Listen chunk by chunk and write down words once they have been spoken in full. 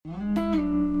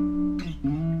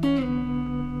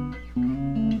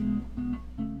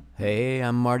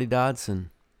I'm Marty Dodson.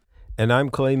 And I'm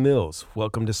Clay Mills.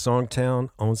 Welcome to Songtown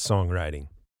on Songwriting.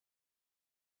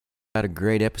 Got a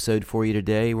great episode for you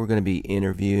today. We're going to be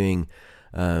interviewing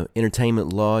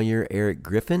entertainment lawyer Eric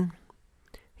Griffin.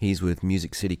 He's with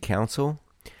Music City Council,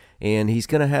 and he's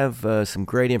going to have some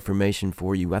great information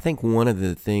for you. I think one of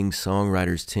the things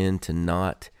songwriters tend to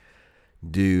not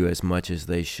do as much as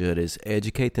they should is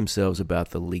educate themselves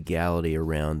about the legality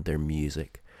around their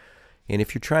music. And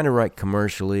if you're trying to write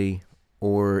commercially,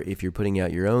 or if you're putting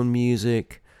out your own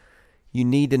music, you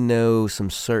need to know some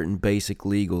certain basic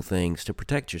legal things to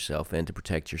protect yourself and to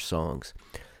protect your songs.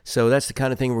 So that's the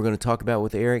kind of thing we're going to talk about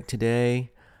with Eric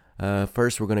today.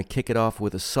 First, we're going to kick it off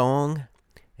with a song,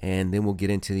 and then we'll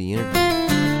get into the interview.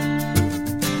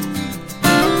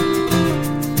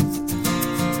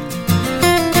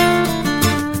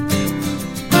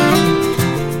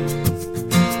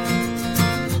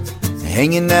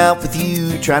 Hanging out with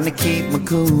you, trying to keep my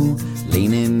cool,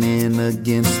 leaning in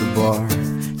against the bar.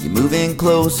 You're moving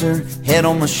closer, head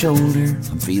on my shoulder.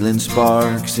 I'm feeling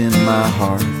sparks in my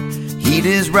heart. Heat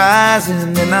is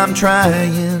rising and I'm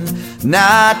trying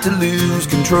not to lose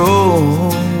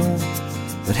control.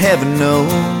 But heaven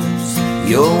knows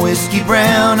your whiskey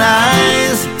brown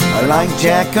eyes are like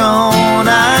Jack on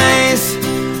ice,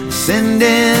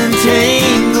 sending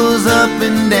tangles up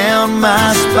and down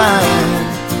my spine.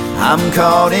 I'm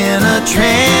caught in a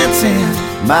trance and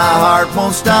my heart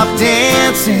won't stop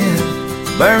dancing.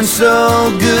 Burns so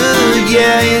good,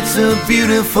 yeah, it's a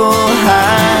beautiful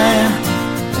high.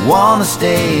 Wanna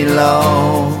stay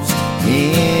lost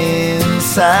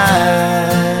inside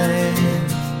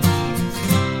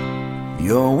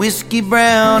your whiskey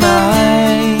brown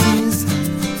eyes.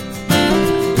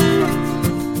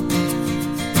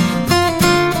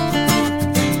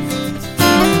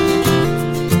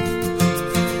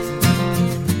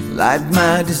 Light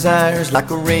my desires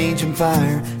like a raging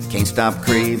fire. Can't stop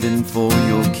craving for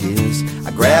your kiss.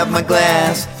 I grab my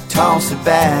glass, toss it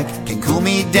back. Can cool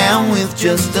me down with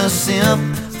just a sip.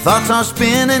 Thoughts are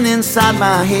spinning inside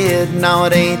my head. No,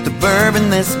 it ain't the bourbon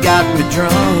that's got me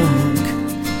drunk.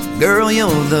 Girl,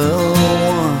 you're the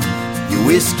one. Your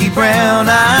whiskey brown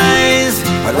eyes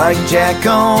are like Jack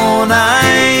on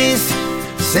ice,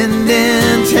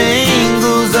 sending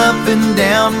tangles up and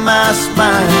down my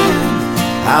spine.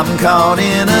 I'm caught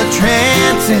in a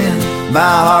trance and my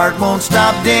heart won't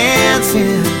stop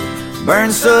dancing.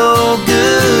 Burns so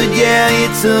good, yeah,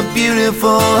 it's a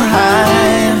beautiful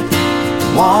high.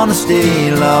 Wanna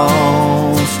stay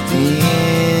lost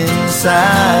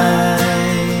inside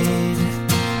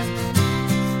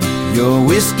your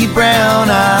whiskey brown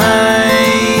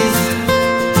eyes.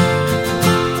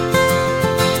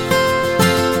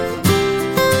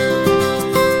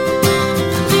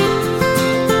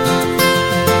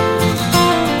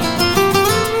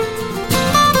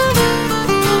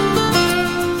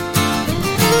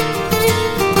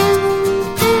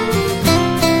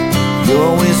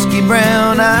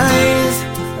 Brown eyes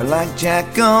are like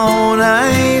Jack on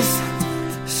ice,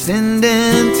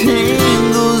 sending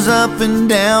tangles up and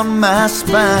down my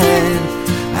spine.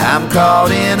 I'm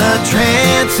caught in a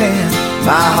trance and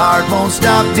my heart won't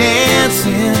stop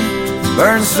dancing.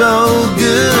 Burns so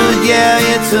good, yeah,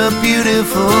 it's a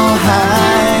beautiful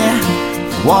high.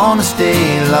 Wanna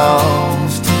stay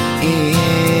lost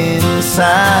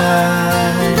inside.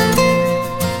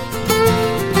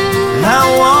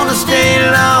 I wanna stay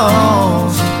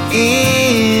lost inside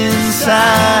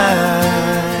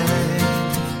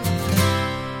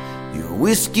your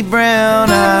whiskey brown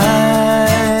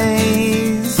eyes.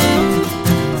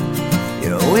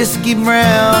 Your whiskey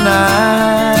brown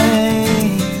eyes.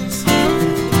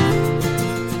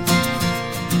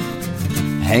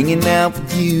 Hanging out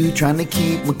with you, trying to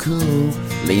keep my cool,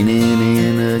 leaning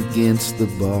in against the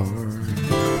bar.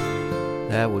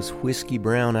 That was Whiskey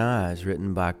Brown Eyes,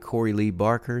 written by Corey Lee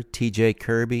Barker, TJ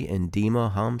Kirby, and Dima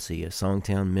Hamsi, a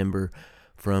Songtown member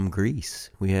from Greece.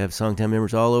 We have Songtown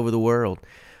members all over the world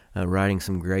writing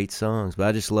some great songs, but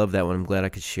I just love that one. I'm glad I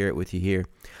could share it with you here.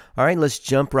 All right, let's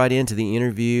jump right into the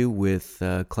interview with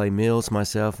Clay Mills,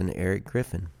 myself, and Eric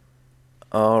Griffin.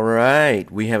 All right,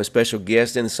 we have a special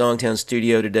guest in the Songtown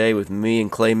studio today with me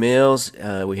and Clay Mills.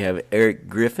 We have Eric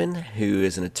Griffin, who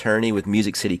is an attorney with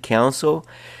Music City Council.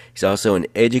 He's also an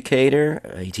educator.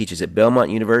 He teaches at Belmont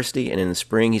University, and in the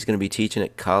spring he's going to be teaching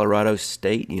at Colorado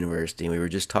State University. And we were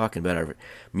just talking about our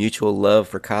mutual love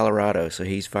for Colorado, so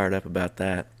he's fired up about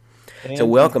that. So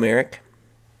welcome, Eric.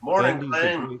 Morning,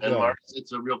 Glenn and Marcus.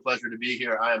 It's a real pleasure to be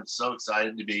here. I am so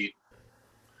excited to be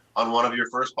on one of your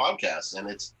first podcasts,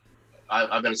 and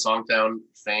I've been a Songtown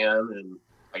fan and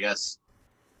I guess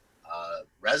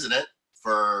resident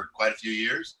for quite a few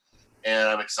years. and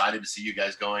I'm excited to see you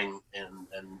guys going and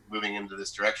moving into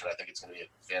this direction. I think it's going to be a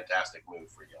fantastic move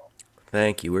for y'all.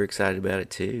 Thank you. We're excited about it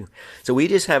too. So we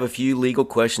just have a few legal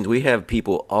questions. We have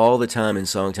people all the time in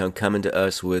Songtown coming to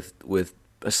us with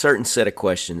a certain set of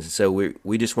questions. So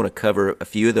we just want to cover a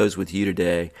few of those with you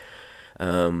today.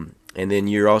 And then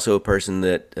you're also a person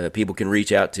that people can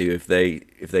reach out to if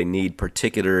they need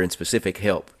particular and specific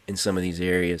help in some of these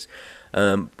areas.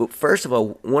 But first of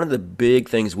all, one of the big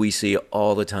things we see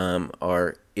all the time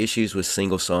are issues with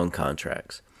single song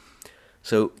contracts.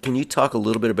 So can you talk a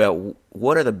little bit about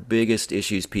what are the biggest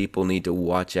issues people need to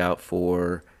watch out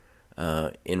for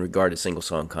in regard to single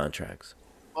song contracts?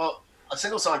 Well, a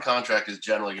single song contract is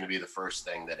generally going to be the first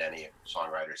thing that any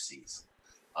songwriter sees.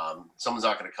 Someone's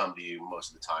not going to come to you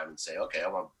most of the time and say, okay, I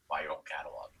want to buy your whole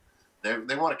catalog.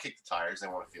 They want to kick the tires. They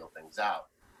want to feel things out.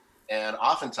 And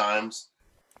oftentimes,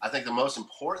 I think the most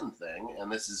important thing,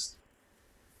 and this is,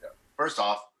 first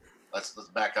off, let's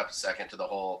back up a second to the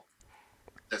whole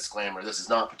disclaimer. This is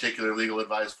not particular legal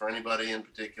advice for anybody in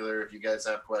particular. If you guys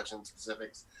have questions,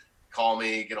 specifics, call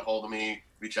me, get a hold of me,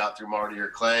 reach out through Marty or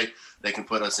Clay. They can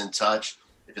put us in touch.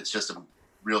 If it's just a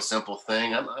real simple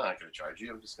thing, I'm not going to charge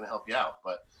you. I'm just going to help you out.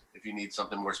 But if you need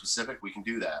something more specific, we can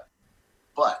do that.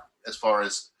 But as far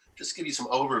as just give you some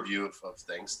overview of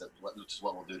things, which is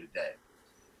what we'll do today.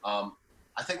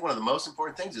 I think one of the most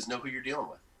important things is know who you're dealing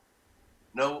with.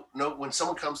 Know when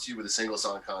someone comes to you with a single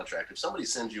song contract, if somebody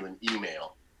sends you an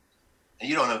email and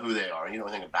you don't know who they are and you don't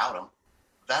know anything about them,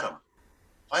 vet them.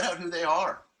 Find out who they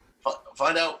are.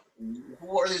 Find out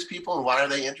who are these people and why are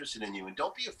they interested in you. And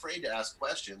don't be afraid to ask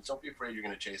questions. Don't be afraid you're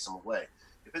going to chase them away.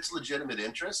 If it's legitimate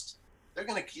interest, they're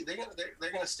going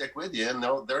to stick with you, and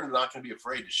they're not going to be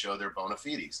afraid to show their bona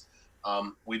fides.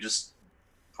 We just,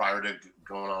 prior to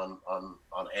going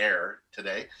on air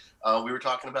today, we were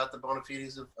talking about the bona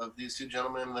fides of these two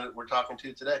gentlemen that we're talking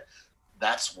to today.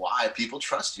 That's why people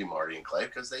trust you, Marty and Clay,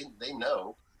 because they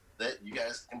know that you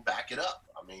guys can back it up.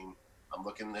 I mean, I'm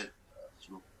looking at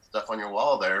some stuff on your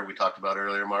wall there we talked about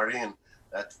earlier, Marty, and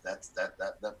that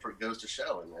goes to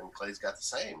show, and Clay's got the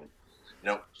same.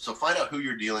 And, so find out who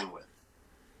you're dealing with.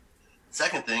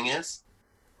 Second thing is,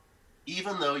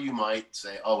 even though you might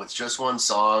say, oh, it's just one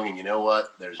song and you know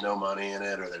what, there's no money in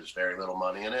it or there's very little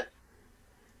money in it,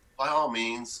 by all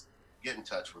means, get in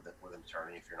touch with an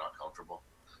attorney if you're not comfortable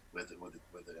with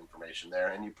the information there,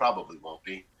 and you probably won't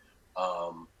be.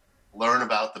 Learn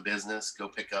about the business. Go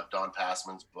pick up Don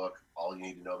Passman's book, All You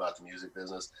Need to Know About the Music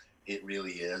Business. It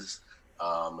really is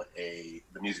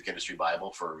the music industry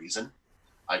Bible for a reason.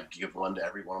 I give one to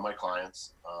every one of my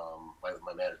clients, my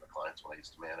management clients when I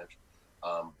used to manage.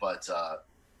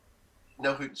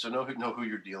 Know who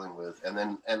you're dealing with, and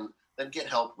then get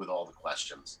help with all the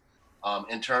questions.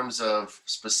 In terms of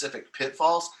specific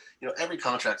pitfalls, every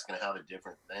contract's going to have a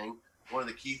different thing. One of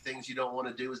the key things you don't want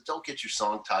to do is don't get your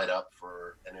song tied up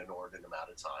for an inordinate amount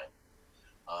of time.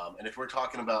 And if we're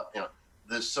talking about,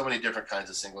 there's so many different kinds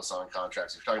of single song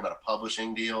contracts. If you're talking about a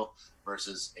publishing deal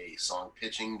versus a song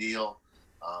pitching deal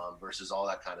versus all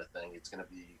that kind of thing, it's going to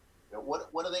be,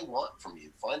 what do they want from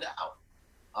you? Find out.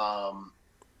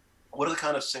 What are the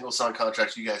kind of single song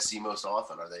contracts you guys see most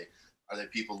often? Are they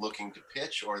people looking to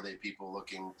pitch, or are they people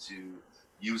looking to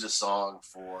use a song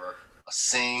for a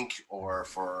sync or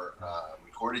for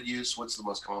recorded use? What's the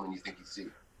most common you think you see?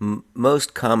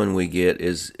 Most common we get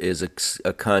is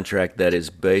a contract that is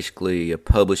basically a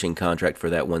publishing contract for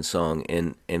that one song,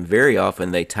 and very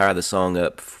often they tie the song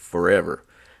up forever.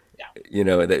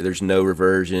 Yeah. There's no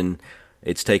reversion.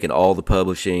 It's taken all the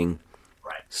publishing.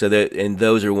 Right. So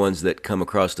those are ones that come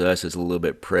across to us as a little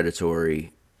bit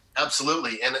predatory.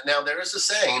 Absolutely. And now there is a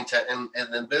saying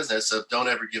in business of don't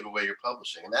ever give away your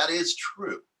publishing. And that is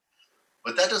true.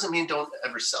 But that doesn't mean don't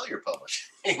ever sell your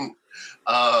publishing.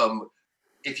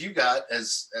 If you got,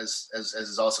 as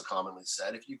is also commonly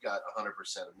said, if you've got 100%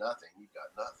 of nothing, you've got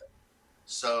nothing.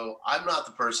 So I'm not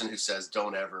the person who says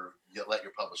don't ever let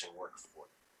your publishing work for you.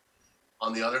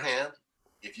 On the other hand,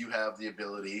 if you have the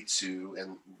ability to,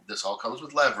 and this all comes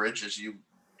with leverage as you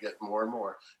get more and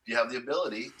more, if you have the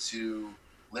ability to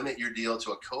limit your deal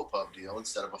to a co-pub deal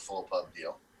instead of a full pub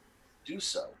deal, do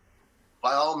so.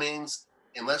 By all means,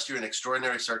 unless you're in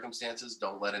extraordinary circumstances,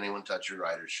 don't let anyone touch your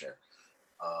writer's share.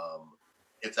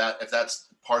 If that's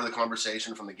part of the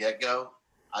conversation from the get-go,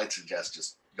 I'd suggest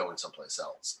just going someplace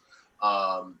else.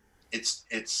 It's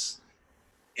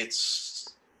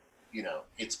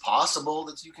possible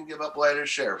that you can give up writer's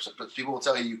share, but people will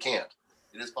tell you can't.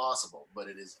 It is possible, but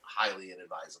it is highly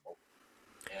inadvisable,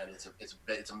 and it's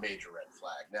a major red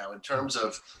flag. Now, in terms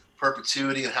of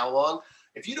perpetuity and how long,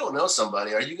 if you don't know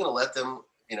somebody, are you going to let them?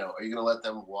 Are you going to let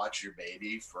them watch your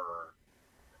baby for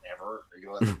ever? Are you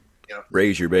going to let them,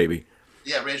 raise your baby?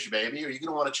 Yeah, raise your baby. Or are you going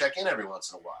to want to check in every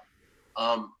once in a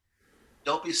while?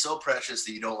 Don't be so precious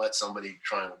that you don't let somebody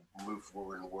try and move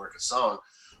forward and work a song.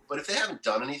 But if they haven't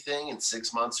done anything in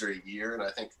 6 months or a year, and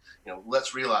I think,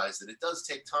 let's realize that it does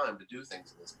take time to do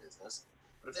things in this business.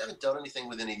 But if they haven't done anything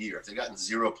within a year, if they've gotten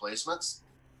 0 placements,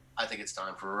 I think it's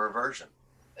time for a reversion.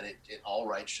 And all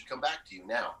rights should come back to you.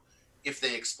 Now, if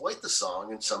they exploit the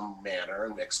song in some manner,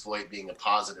 and exploit being a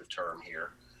positive term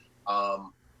here,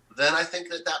 then I think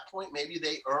that at that point, maybe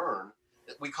they earn,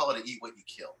 we call it an eat what you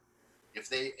kill. If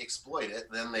they exploit it,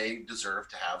 then they deserve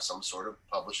to have some sort of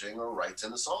publishing or rights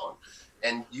in the song.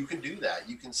 And you can do that.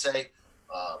 You can say,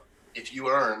 if you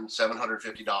earn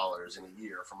 $750 in a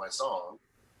year for my song,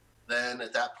 then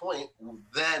at that point,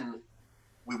 then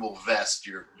we will vest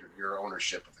your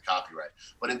ownership of the copyright.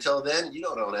 But until then, you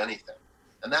don't own anything.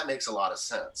 And that makes a lot of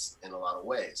sense in a lot of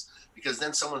ways, because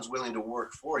then someone's willing to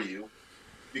work for you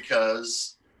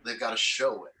because they've got to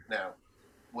show it. Now,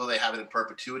 will they have it in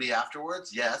perpetuity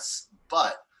afterwards? Yes,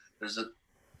 but there's a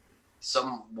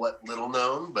somewhat little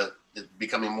known, but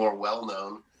becoming more well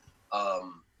known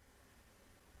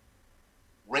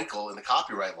wrinkle in the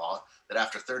copyright law that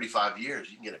after 35 years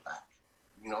you can get it back.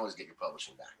 You can always get your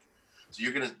publishing back. So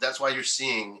that's why you're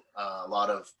seeing a lot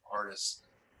of artists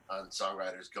and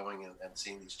songwriters going and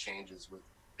seeing these changes with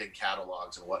big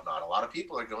catalogs and whatnot. A lot of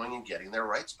people are going and getting their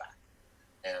rights back.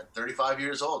 And 35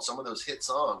 years old, some of those hit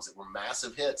songs that were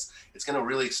massive hits, it's going to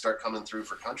really start coming through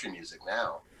for country music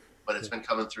now. But it's been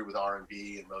coming through with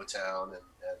R&B and Motown and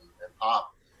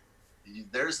pop.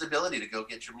 There's the ability to go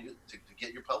get your to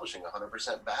get your publishing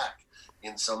 100% back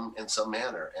in some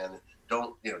manner. And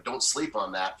don't sleep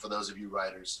on that for those of you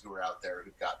writers who are out there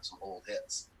who've got some old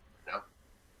hits.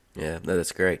 Yeah,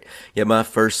 that's great. Yeah, my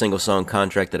first single song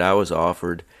contract that I was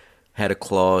offered had a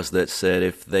clause that said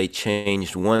if they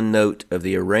changed one note of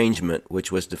the arrangement,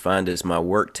 which was defined as my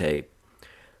work tape,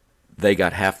 they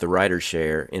got half the writer's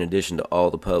share in addition to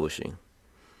all the publishing.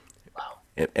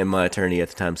 Wow. And my attorney at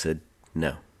the time said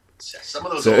no. Some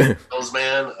of those old bills,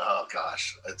 man, oh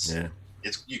gosh, it's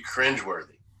you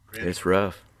cringeworthy. It's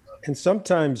rough. And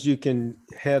sometimes you can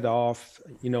head off,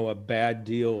 a bad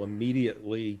deal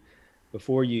immediately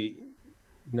before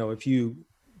if you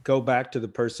go back to the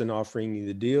person offering you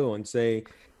the deal and say,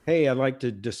 hey, I'd like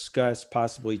to discuss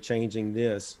possibly changing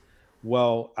this.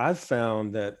 Well, I've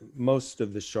found that most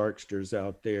of the sharksters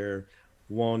out there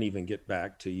won't even get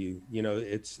back to you.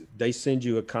 They send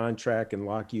you a contract and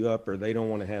lock you up, or they don't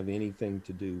want to have anything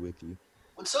to do with you.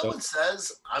 When someone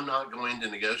says, I'm not going to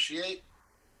negotiate,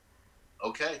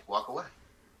 okay, walk away.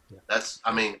 Yeah.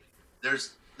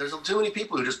 There's too many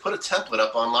people who just put a template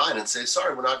up online and say,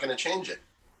 sorry, we're not going to change it.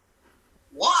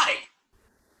 Why?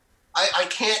 I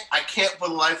can't for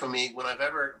the life of me, when I've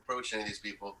ever approached any of these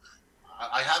people,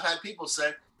 I have had people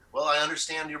say, well, I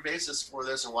understand your basis for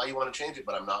this and why you want to change it,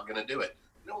 but I'm not going to do it.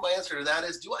 My answer to that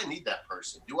is, do I need that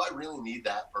person? Do I really need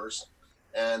that person?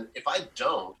 And if I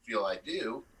don't feel I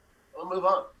do, I'll move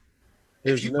on.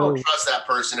 If you don't trust that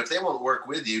person, if they won't work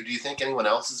with you, do you think anyone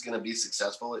else is going to be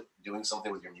successful at doing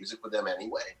something with your music with them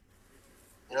anyway?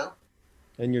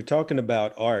 And you're talking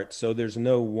about art, so there's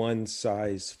no one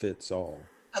size fits all.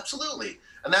 Absolutely.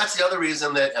 And that's the other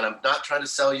reason that, and I'm not trying to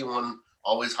sell you on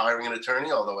always hiring an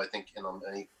attorney, although I think in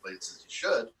many places you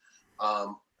should.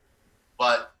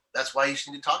 But that's why you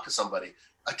should need to talk to somebody.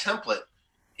 A template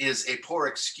is a poor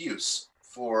excuse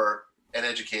for an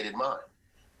educated mind.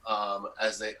 I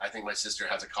think my sister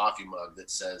has a coffee mug that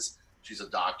says she's a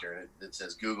doctor, and that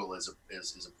says Google is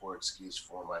a poor excuse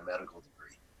for my medical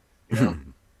degree.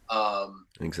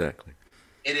 Exactly.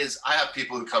 It is. I have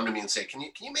people who come to me and say, "Can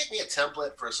you make me a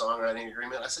template for a songwriting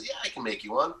agreement?" I said, "Yeah, I can make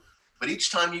you one, but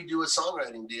each time you do a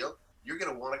songwriting deal, you're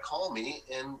going to want to call me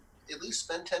and at least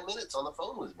spend 10 minutes on the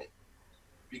phone with me,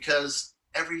 because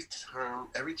every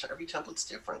template's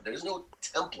different. There's no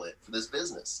template for this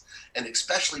business, and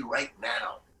especially right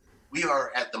now, we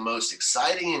are at the most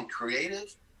exciting and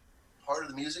creative part of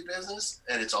the music business,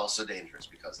 and it's also dangerous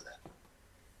because of that."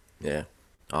 Yeah.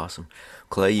 Awesome.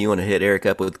 Clay, you want to hit Eric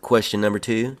up with question number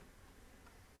 2?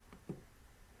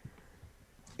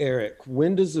 Eric,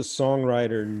 when does a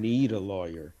songwriter need a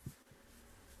lawyer?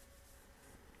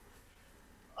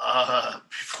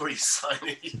 Before you sign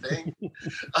anything.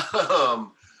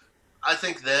 I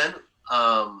think then,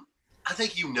 I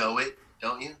think you know it,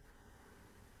 don't you?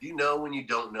 You know when you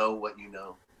don't know what you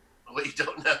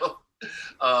don't know.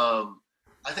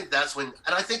 I think that's when,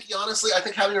 and I think honestly, I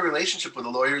think having a relationship with a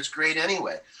lawyer is great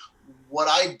anyway. What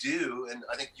I do, and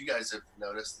I think you guys have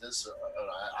noticed this,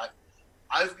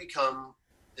 I've become,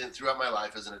 and throughout my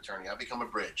life as an attorney, I've become a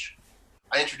bridge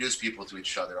I introduce people to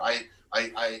each other. I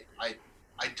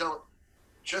don't,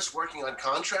 just working on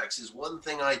contracts is one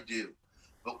thing I do.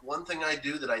 But one thing I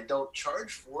do that I don't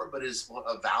charge for, but is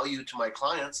a value to my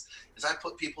clients, is I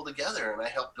put people together and I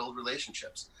help build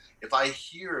relationships. If I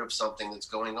hear of something that's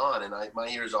going on and my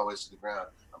ear is always to the ground,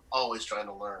 I'm always trying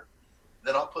to learn,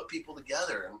 then I'll put people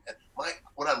together. And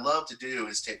what I love to do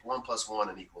is take 1 + 1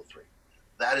 and equal 3.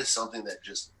 That is something that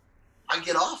just, I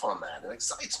get off on that. It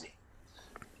excites me.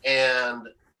 And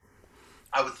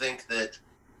I would think that,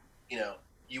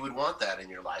 you would want that in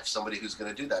your life, somebody who's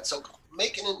going to do that. So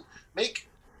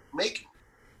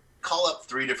call up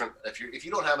 3 different, if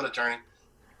you don't have an attorney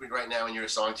right now and you're a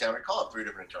Songtowner, call up 3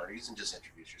 different attorneys and just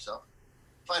introduce yourself.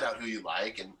 Find out who you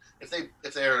like, and if they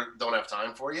don't have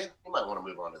time for you, you might want to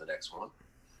move on to the next one.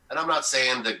 And I'm not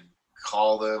saying to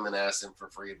call them and ask them for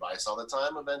free advice all the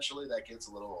time. Eventually that gets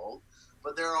a little old,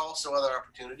 but there are also other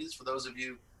opportunities for those of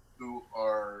you who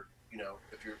are,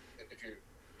 if you're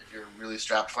really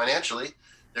strapped financially.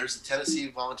 There's the Tennessee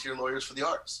Volunteer Lawyers for the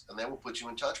Arts, and they will put you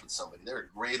in touch with somebody. They're a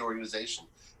great organization.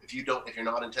 If you're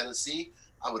not in Tennessee,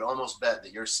 I would almost bet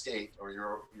that your state or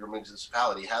your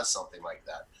municipality has something like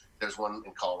that. There's one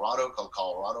in Colorado called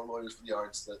Colorado Lawyers for the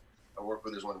Arts that I work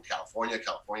with. There's one in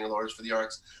California Lawyers for the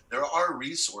Arts. There are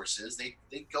resources. They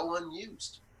go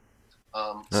unused.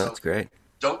 That's great.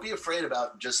 Don't be afraid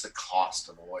about just the cost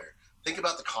of a lawyer. Think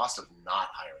about the cost of not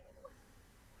hiring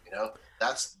a lawyer.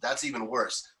 That's even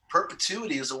worse.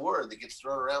 Perpetuity is a word that gets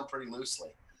thrown around pretty loosely.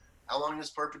 How long is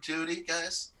perpetuity,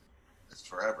 guys? It's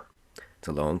forever. It's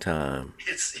a long time.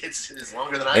 It's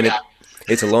longer than I got.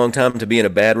 It's a long time to be in a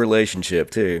bad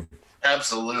relationship too.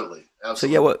 Absolutely. So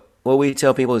yeah, what we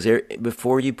tell people is,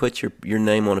 before you put your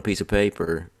name on a piece of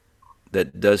paper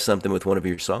that does something with one of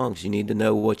your songs, you need to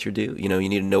know what you're doing. You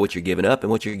need to know what you're giving up and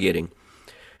what you're getting.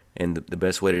 And the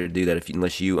best way to do that,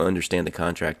 unless you understand the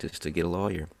contract, is to get a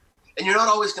lawyer. And you're not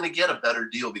always going to get a better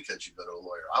deal because you go to a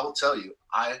lawyer. I will tell you,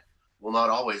 I will not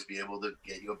always be able to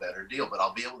get you a better deal, but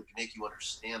I'll be able to make you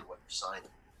understand what you're signing.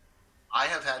 I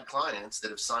have had clients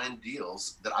that have signed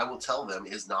deals that I will tell them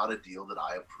is not a deal that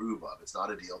I approve of. It's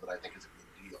not a deal that I think is a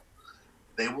good deal.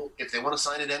 They will, if they want to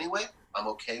sign it anyway, I'm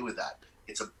okay with that.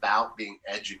 It's about being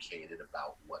educated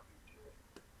about what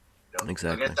you're doing.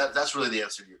 Exactly. That's really the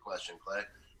answer to your question, Clay.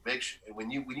 Make sure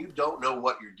when you don't know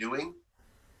what you're doing,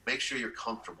 make sure you're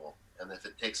comfortable. And if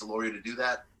it takes a lawyer to do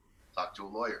that, talk to a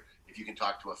lawyer. If you can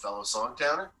talk to a fellow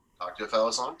Songtowner, talk to a fellow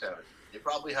Songtowner. They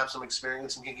probably have some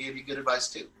experience and can give you good advice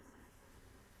too.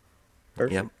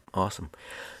 Perfect. Yep, awesome.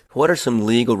 What are some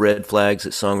legal red flags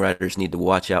that songwriters need to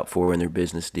watch out for in their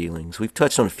business dealings? We've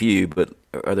touched on a few, but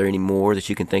are there any more that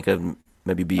you can think of,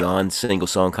 maybe beyond single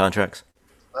song contracts?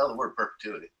 Well, the word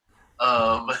perpetuity.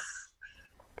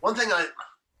 One thing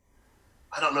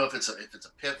I don't know if it's a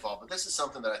pitfall, but this is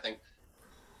something that I think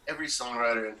every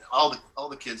songwriter and all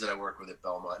the kids that I work with at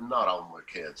Belmont, and not all of them are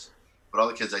kids, but all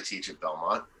the kids I teach at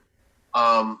Belmont,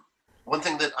 one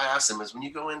thing that I ask them is, when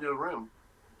you go into a room,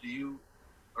 do you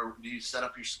set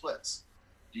up your splits?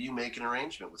 Do you make an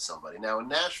arrangement with somebody? Now in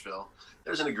Nashville,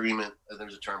 there's an agreement, and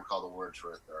there's a term called the words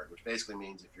for a third, which basically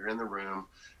means if you're in the room,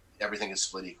 everything is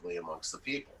split equally amongst the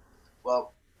people.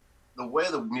 Well, the way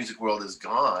the music world has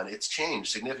gone, it's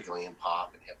changed significantly in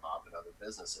pop and hip hop and other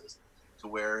businesses, to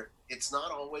where it's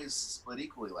not always split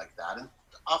equally like that. And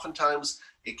oftentimes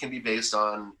it can be based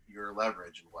on your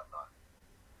leverage and whatnot.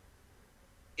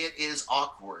 It is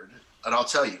awkward. And I'll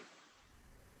tell you,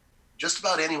 just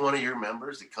about any one of your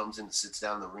members that comes in and sits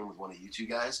down in the room with one of you two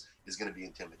guys is going to be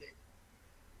intimidated,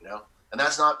 and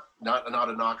that's not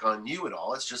a knock on you at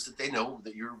all. It's just that they know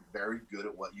that you're very good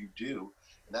at what you do,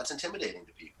 and that's intimidating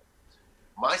to people.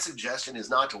 My suggestion is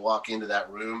not to walk into that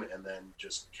room and then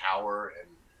just cower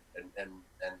and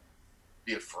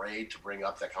be afraid to bring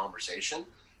up that conversation.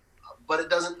 But it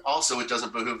doesn't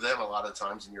behoove them a lot of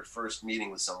times in your first meeting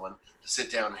with someone to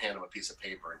sit down and hand them a piece of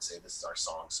paper and say, this is our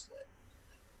song split.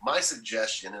 My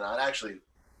suggestion, and I'd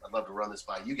love to run this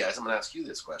by you guys. I'm going to ask you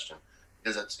this question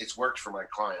because it's worked for my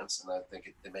clients, and I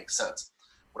think it makes sense.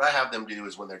 What I have them do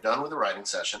is, when they're done with the writing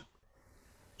session,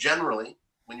 generally,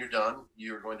 when you're done,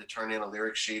 you're going to turn in a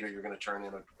lyric sheet, or you're going to turn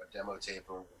in a demo tape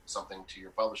or something to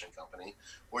your publishing company,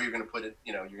 or you're going to put it,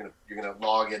 you're going to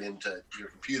log it into your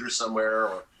computer somewhere,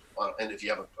 and if you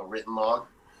have a written log.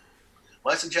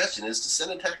 My suggestion is to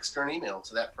send a text or an email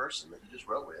to that person that you just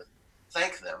wrote with,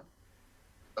 thank them,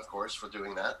 of course, for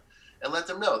doing that, and let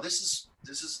them know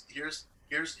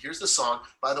here's the song.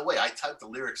 By the way, I typed the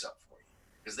lyrics up for you,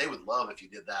 because they would love if you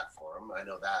did that for them. I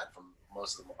know that from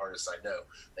most of the artists I know.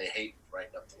 They hate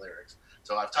writing up the lyrics.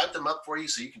 So I've typed them up for you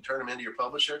so you can turn them into your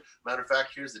publisher. Matter of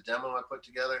fact, here's the demo I put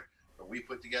together, or we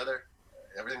put together.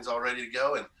 everything's all ready to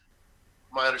go. And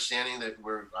my understanding that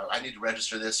I need to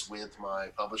register this with my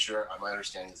publisher. My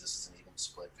understanding is this is an even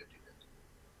split 50-50.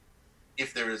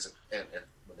 If there is, and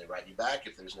when they write you back,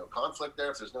 if there's no conflict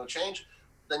there, if there's no change,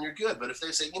 then you're good. But if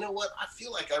they say, you know what, I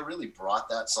feel like I really brought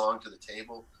that song to the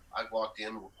table. I walked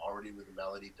in already with the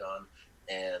melody done,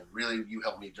 and really you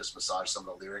helped me just massage some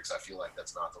of the lyrics. I feel like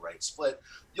that's not the right split.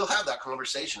 You'll have that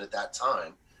conversation at that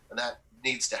time, and that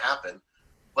needs to happen.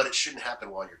 But it shouldn't happen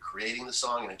while you're creating the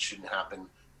song, and it shouldn't happen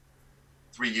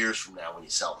 3 years from now when you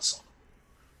sell the song.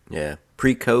 Yeah.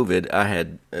 Pre-COVID, I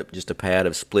had just a pad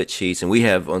of split sheets, and we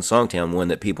have on Songtown one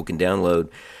that people can download.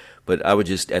 But I would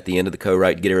just, at the end of the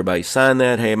co-write, get everybody to sign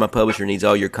that. Hey, my publisher needs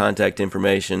all your contact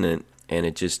information, and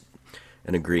it's just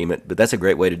an agreement. But that's a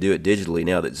great way to do it digitally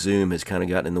now that Zoom has kind of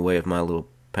gotten in the way of my little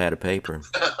pad of paper.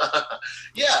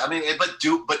 Yeah, I mean, but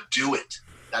do it.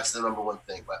 That's the number one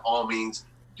thing. By all means,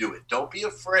 do it. Don't be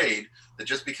afraid that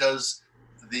just because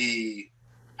the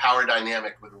power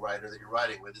dynamic with the writer that you're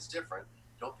writing with is different,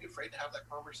 don't be afraid to have that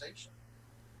conversation.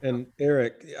 And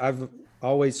Eric, I've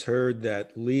always heard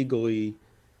that legally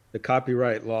the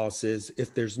copyright law says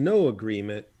if there's no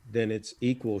agreement, then it's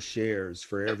equal shares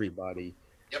for everybody.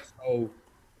 Yep. So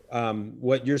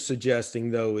what you're suggesting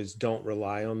though is don't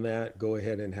rely on that. Go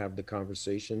ahead and have the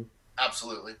conversation.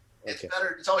 Absolutely. It's Okay.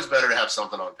 better. It's always better to have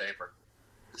something on paper.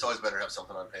 It's always better to have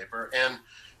something on paper. And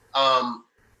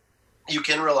you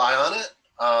can rely on it.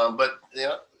 But you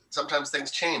know, sometimes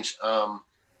things change.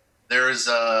 There is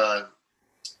a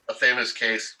famous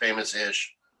case,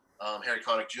 famous-ish, Harry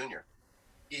Connick Jr.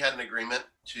 He had an agreement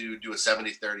to do a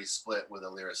 70-30 split with a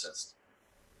lyricist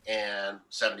and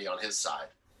 70 on his side.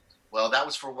 Well, that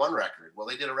was for one record. Well,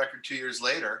 they did a record 2 years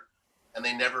later, and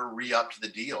they never re-upped the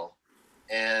deal,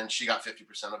 and she got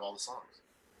 50% of all the songs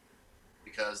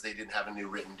because they didn't have a new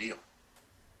written deal.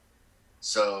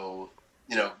 So,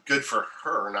 you know, good for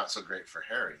her, not so great for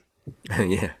Harry.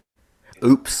 Yeah.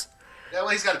 Oops. Yeah, well,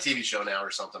 he's got a TV show now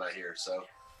or something, I hear. So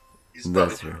he's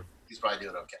That's probably, right. he's probably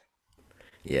doing okay.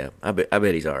 Yeah, I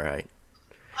bet he's all right.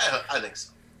 I think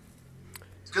so.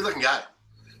 He's a good-looking guy.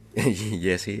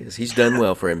 Yes, he is. He's done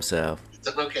well for himself. He's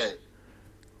done okay.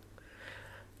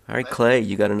 All right, Clay,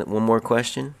 you got one more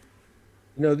question?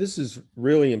 You know, this is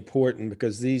really important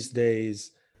because these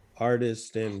days,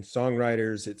 artists and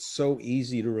songwriters, it's so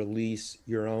easy to release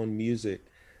your own music.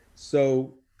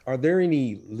 So, are there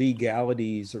any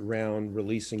legalities around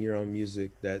releasing your own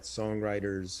music that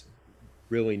songwriters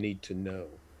really need to know?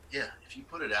 Yeah, if you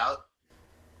put it out,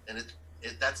 and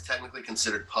that's technically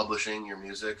considered publishing your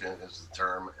music, is the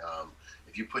term.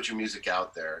 If you put your music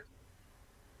out there,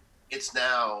 it's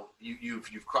now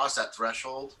you've crossed that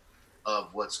threshold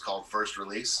of what's called first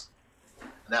release,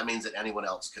 and that means that anyone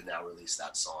else could now release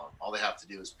that song. All they have to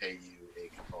do is pay you a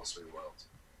compulsory royalty,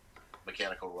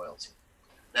 mechanical royalty.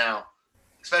 Now,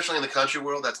 especially in the country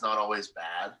world, that's not always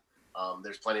bad.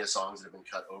 There's plenty of songs that have been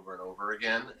cut over and over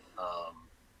again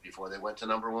before they went to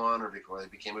number one or before they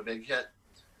became a big hit.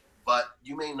 But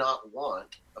you may not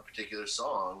want a particular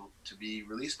song to be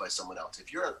released by someone else.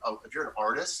 If you're an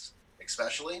artist,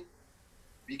 especially,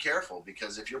 be careful,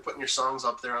 because if you're putting your songs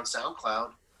up there on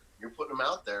SoundCloud, you're putting them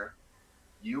out there,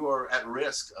 you are at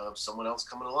risk of someone else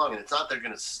coming along. And it's not they're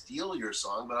going to steal your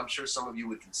song, but I'm sure some of you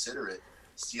would consider it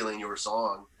stealing your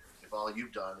song if all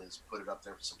you've done is put it up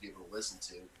there for some people to listen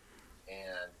to,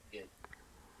 and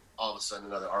all of a sudden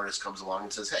another artist comes along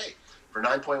and says, hey, for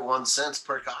 9.1 cents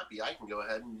per copy, I can go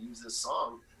ahead and use this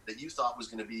song that you thought was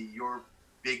going to be your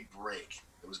big break.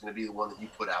 It was going to be the one that you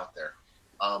put out there.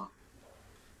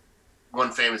 One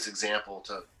famous example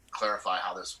to clarify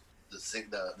how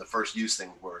the first use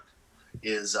thing worked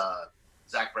is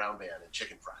Zac Brown Band and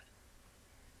Chicken Fried.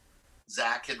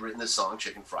 Zac had written this song,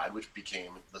 Chicken Fried, which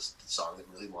became the song that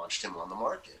really launched him on the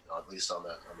market, at least on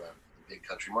the big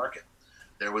country market.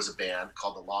 There was a band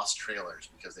called the Lost Trailers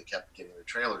because they kept getting their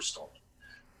trailers stolen.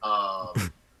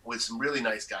 With some really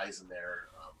nice guys in there,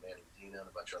 Manny Medina and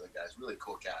a bunch of other guys, really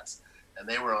cool cats. And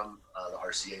they were on the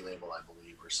RCA label, I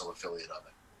believe, or some affiliate of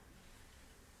it.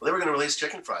 Well, they were going to release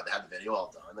Chicken Fried. They had the video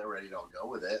all done. They were ready to all go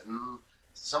with it. And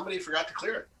somebody forgot to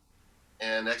clear it.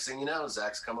 And next thing you know,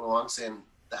 Zac's coming along saying,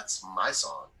 that's my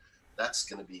song. That's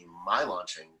going to be my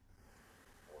launching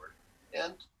board.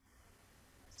 And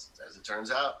as it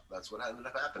turns out, that's what ended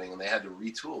up happening. And they had to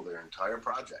retool their entire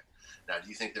project. Now, do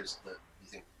you think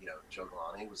Joe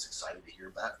Galante was excited to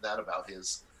hear that about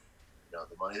his, the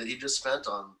money that he just spent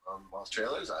on Lost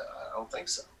Trailers? I don't think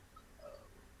so.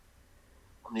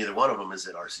 Neither one of them is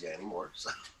at RCA anymore. So,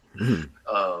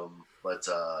 but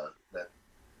that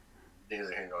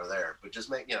neither here nor there. But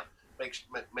just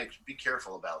be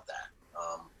careful about that.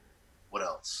 What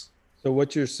else? So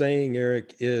what you're saying,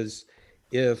 Eric, is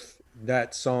if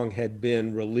that song had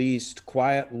been released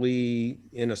quietly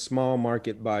in a small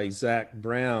market by Zach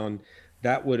Brown,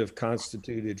 that would have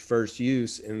constituted first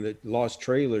use, and the Lost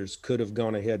Trailers could have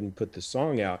gone ahead and put the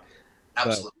song out. But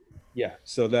Absolutely. yeah,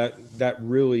 so that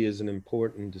really is an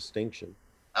important distinction.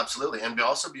 Absolutely. And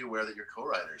also be aware that your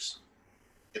co-writers,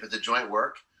 if it's a joint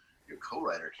work, your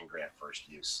co-writer can grant first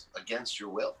use against your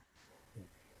will.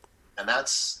 And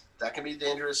that can be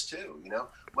dangerous too. You know,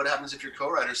 what happens if your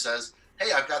co-writer says,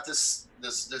 "Hey, I've got this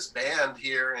band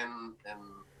here in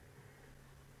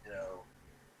you know,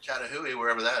 Chattahoochee,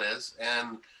 wherever that is,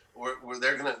 and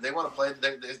they want to play.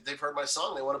 They've heard my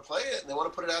song, they want to play it, and they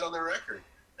want to put it out on their record."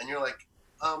 And you're like,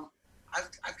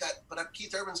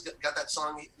 Keith Urban's got that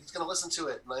song. He's going to listen to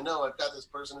it, and I know I've got this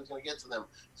person who's going to get to them.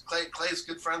 Clay's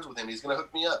good friends with him. He's going to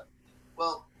hook me up.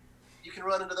 Well, you can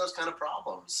run into those kind of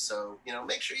problems. So, you know,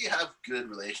 make sure you have good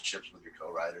relationships with your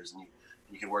co-writers, and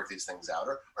you can work these things out.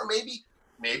 Or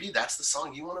maybe that's the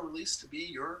song you want to release to be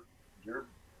your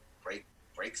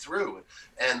breakthrough.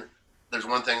 And there's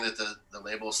one thing that the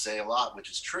labels say a lot, which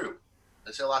is true.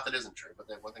 They say a lot that isn't true, but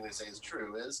one thing they say is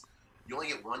true is you only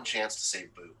get one chance to say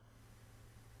boo.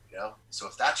 You know? So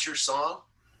if that's your song,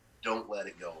 don't let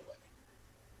it go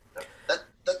away.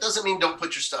 That doesn't mean don't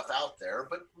put your stuff out there,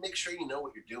 but make sure you know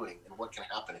what you're doing and what can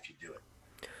happen if you do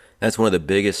it. That's one of the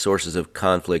biggest sources of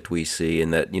conflict we see,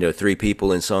 in that, you know, 3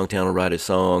 people in Songtown will write a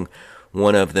song.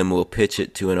 One of them will pitch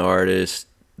it to an artist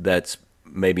that's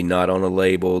maybe not on a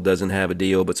label, doesn't have a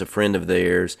deal, but's a friend of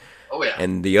theirs. Oh, yeah.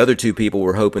 And the other 2 people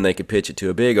were hoping they could pitch it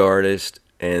to a big artist,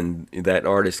 and that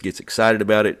artist gets excited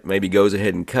about it, maybe goes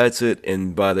ahead and cuts it,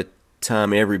 and by the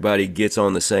time everybody gets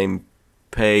on the same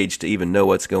page to even know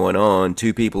what's going on,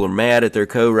 2 people are mad at their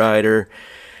co-writer,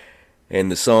 and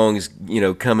the song's, you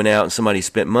know, coming out and somebody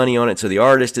spent money on it, so the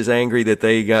artist is angry that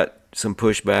they got some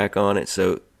pushback on it.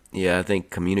 So yeah, I think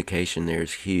communication there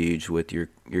is huge with your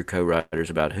co-writers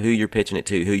about who you're pitching it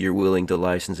to, who you're willing to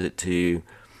license it to,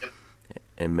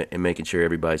 and making sure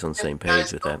everybody's on the same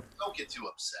page with that. Don't get too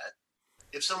upset.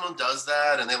 If someone does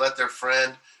that and they let their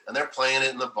friend, and they're playing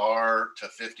it in the bar to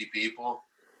 50 people,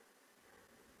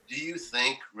 do you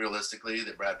think realistically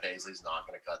that Brad Paisley's not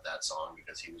going to cut that song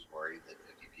because he was worried that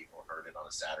 50 people heard it on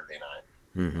a Saturday night?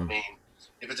 Mm-hmm. I mean,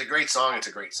 if it's a great song, it's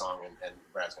a great song, and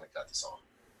Brad's going to cut the song.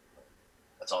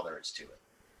 That's all there is to it.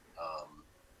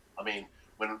 I mean,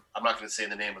 I'm not going to say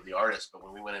the name of the artist, but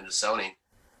when we went into Sony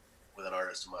with an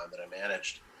artist of mine that I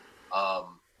managed,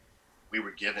 we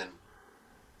were given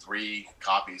 3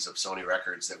 copies of Sony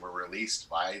records that were released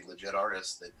by legit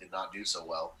artists that did not do so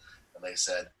well. And they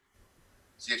said,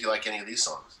 "See if you like any of these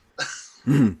songs."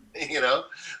 Mm-hmm. You know,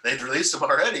 they'd released them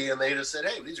already, and they just said,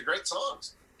 "Hey, these are great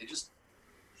songs." They just,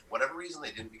 for whatever reason,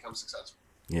 they didn't become successful.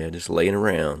 Yeah, just laying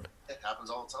around. It happens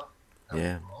all the time.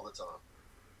 Yeah. All the time.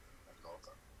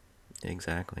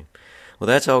 Exactly. Well,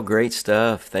 that's all great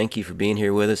stuff. Thank you for being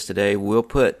here with us today. We'll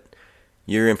put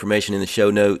your information in the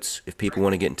show notes if people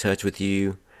want to get in touch with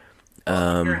you.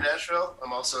 I'm here in Nashville.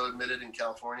 I'm also admitted in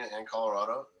California and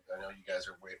Colorado. I know you guys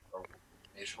are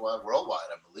nationwide, worldwide,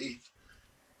 I believe.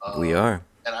 We are.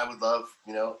 And I would love,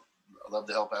 I'd love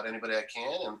to help out anybody I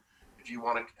can. And if you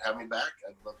want to have me back,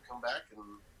 I'd love to come back and,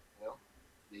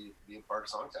 be a part of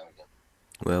Songtown again.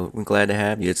 Well, we're glad to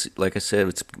have you. It's like I said,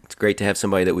 it's great to have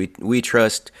somebody that we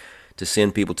trust to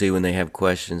send people to when they have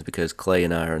questions, because Clay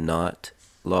and I are not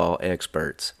law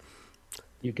experts.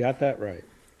 You got that right.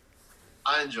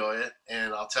 I enjoy it,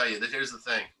 and I'll tell you that here's the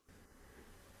thing.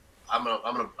 I'm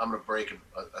gonna break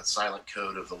a silent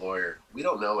code of the lawyer. We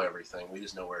don't know everything. We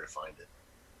just know where to find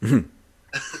it.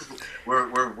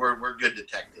 We're good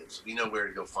detectives. We know where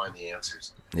to go find the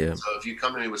answers. Yeah. So if you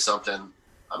come to me with something,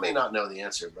 I may not know the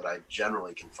answer, but I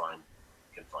generally can find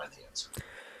the answer.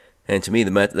 And to me,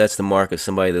 that's the mark of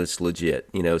somebody that's legit.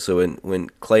 So when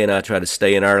Clay and I try to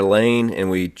stay in our lane, and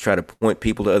we try to point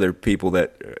people to other people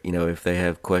that, if they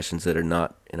have questions that are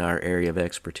not in our area of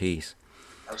expertise.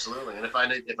 Absolutely. And if I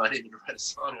need to write a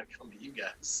song, I come to you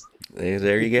guys.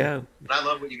 There you go. And I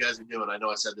love what you guys are doing. I know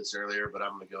I said this earlier, but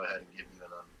I'm going to go ahead and give you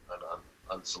an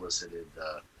unsolicited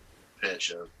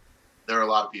pitch of, there are a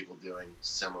lot of people doing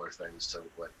similar things to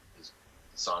what is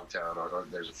Songtown, or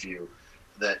there's a few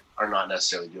that are not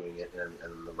necessarily doing it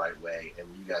in the right way, and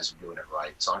you guys are doing it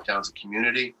right. Songtown's a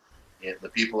community. The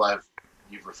people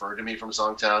you've referred to me from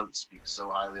Songtown speak so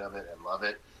highly of it and love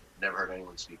it. Never heard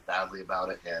anyone speak badly about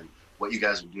it, and what you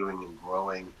guys are doing and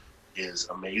growing is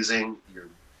amazing.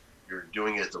 You're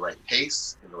doing it at the right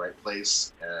pace, in the right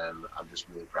place, and I'm just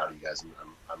really proud of you guys, and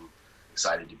I'm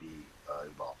excited to be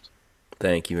involved.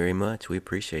 Thank you very much. We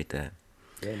appreciate that.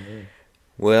 Yeah, man.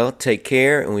 Well, take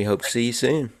care, and we hope to see you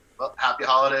soon. Well, happy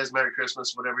holidays, Merry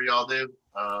Christmas, whatever y'all do.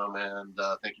 And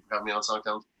thank you for having me on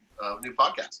Songtown's new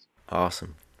podcast.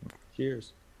 Awesome.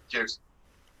 Cheers. Cheers.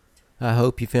 I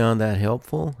hope you found that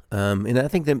helpful. And I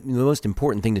think that the most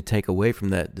important thing to take away from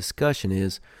that discussion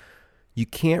is you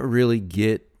can't really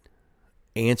get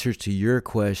answers to your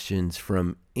questions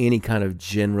from any kind of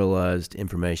generalized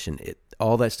information.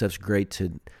 All that stuff's great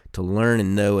to learn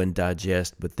and know and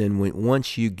digest, but then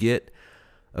once you get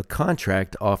a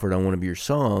contract offered on one of your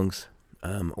songs,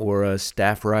 or a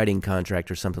staff writing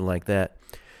contract or something like that,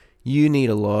 you need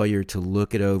a lawyer to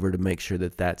look it over to make sure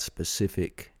that that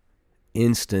specific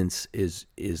instance is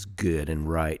good and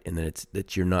right, and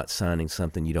that you're not signing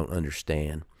something you don't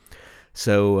understand.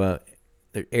 So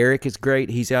Eric is great.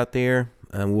 He's out there.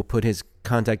 We'll put his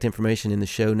contact information in the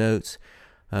show notes.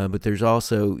 But there's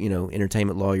also,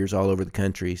 entertainment lawyers all over the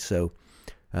country. So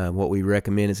what we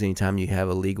recommend is anytime you have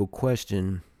a legal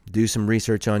question, do some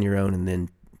research on your own and then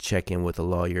check in with a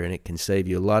lawyer. And it can save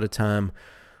you a lot of time,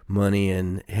 money,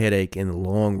 and headache in the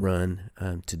long run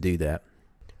to do that.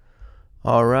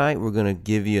 All right, we're going to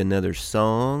give you another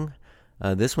song.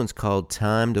 This one's called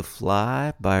Time to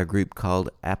Fly by a group called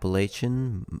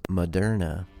Appalachian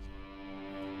Moderna.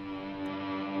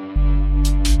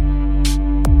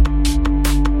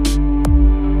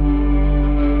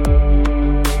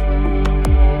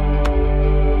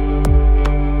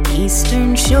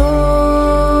 Eastern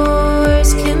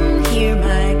shores can hear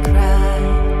my cry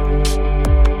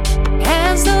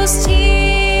as those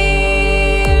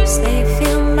tears, they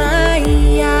fill my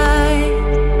eyes.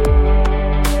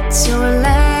 So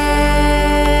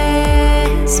alas,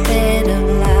 bed of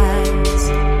lies,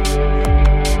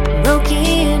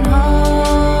 broken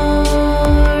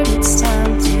heart, it's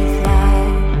time to fly.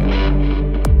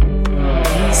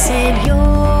 He said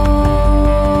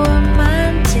you're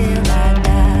mine till I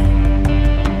die.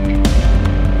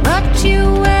 But you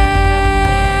went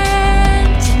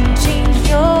and changed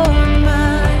your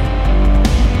mind.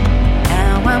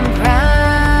 Now I'm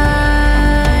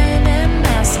crying and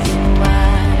asking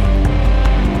why.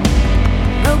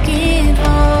 Broken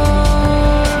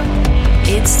heart,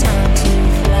 it's time to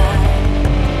fly.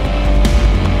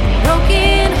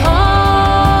 Broken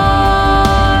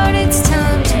heart, it's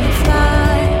time to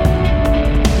fly.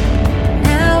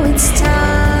 Now it's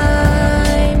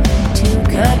time to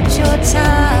cut your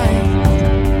tie.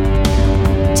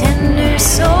 Tender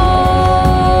soul,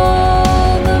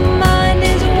 the mind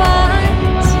is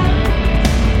wise.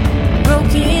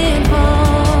 Broken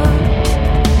heart,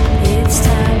 it's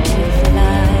time to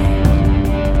fly.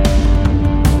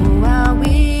 Oh,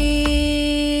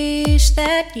 I wish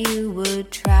that you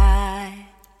would try,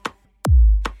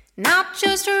 not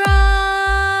just run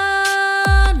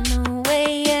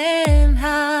away and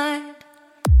hide.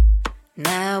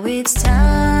 Now it's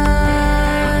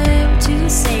time to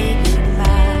say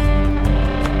goodbye.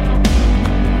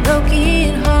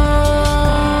 Broken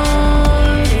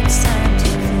heart, it's time to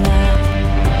fly.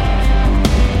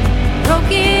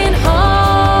 Broken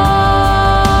heart,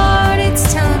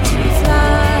 it's time to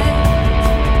fly.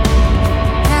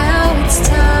 Now it's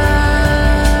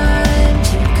time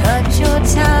to cut your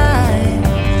tie.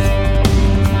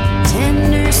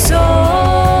 Tender soul,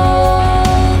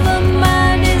 the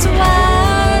mind is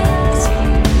wise.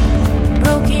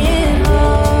 Broken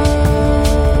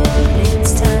heart,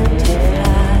 it's time to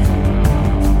fly.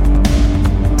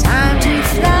 Time to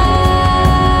fly,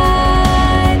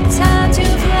 time to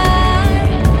fly.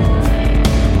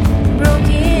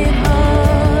 Broken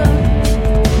heart,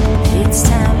 it's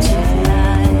time to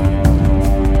fly.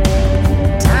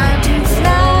 Time to fly,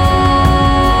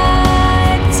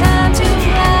 time to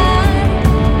fly.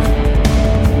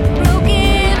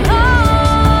 Broken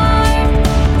heart,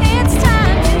 it's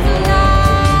time to fly.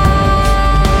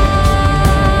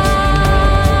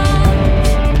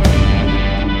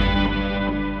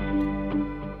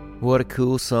 What a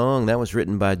cool song. That was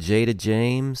written by Jada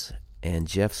James and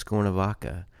Jeff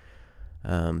Skornavaca.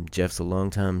 Jeff's a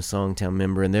longtime Songtown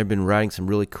member, and they've been writing some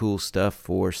really cool stuff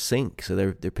for Sync. So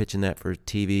they're pitching that for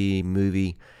TV,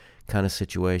 movie kind of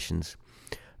situations.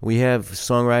 We have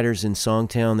songwriters in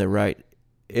Songtown that write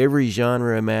every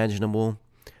genre imaginable.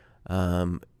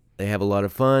 They have a lot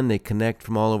of fun. They connect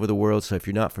from all over the world. So if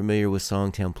you're not familiar with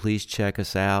Songtown, please check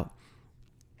us out.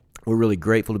 We're really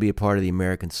grateful to be a part of the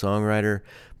American Songwriter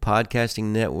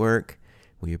Podcasting Network.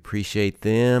 We appreciate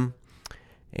them,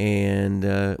 and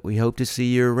we hope to see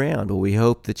you around. Well, we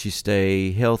hope that you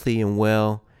stay healthy and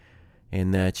well,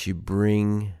 and that you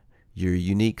bring your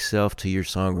unique self to your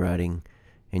songwriting,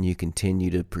 and you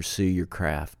continue to pursue your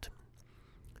craft.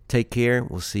 Take care.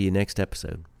 We'll see you next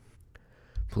episode.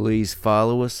 Please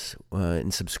follow us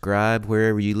and subscribe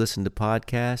wherever you listen to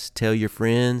podcasts. Tell your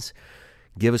friends.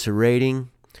 Give us a rating.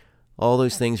 All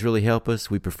those things really help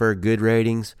us. We prefer good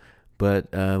ratings,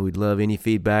 but we'd love any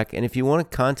feedback. And if you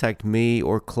want to contact me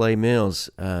or Clay Mills,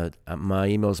 my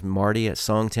email is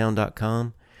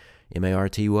marty@songtown.com,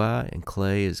 M-A-R-T-Y, and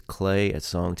Clay is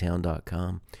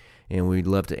clay@songtown.com. And we'd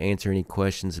love to answer any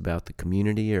questions about the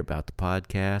community or about the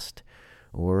podcast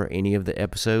or any of the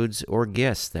episodes or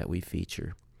guests that we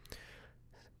feature.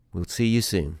 We'll see you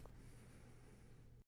soon.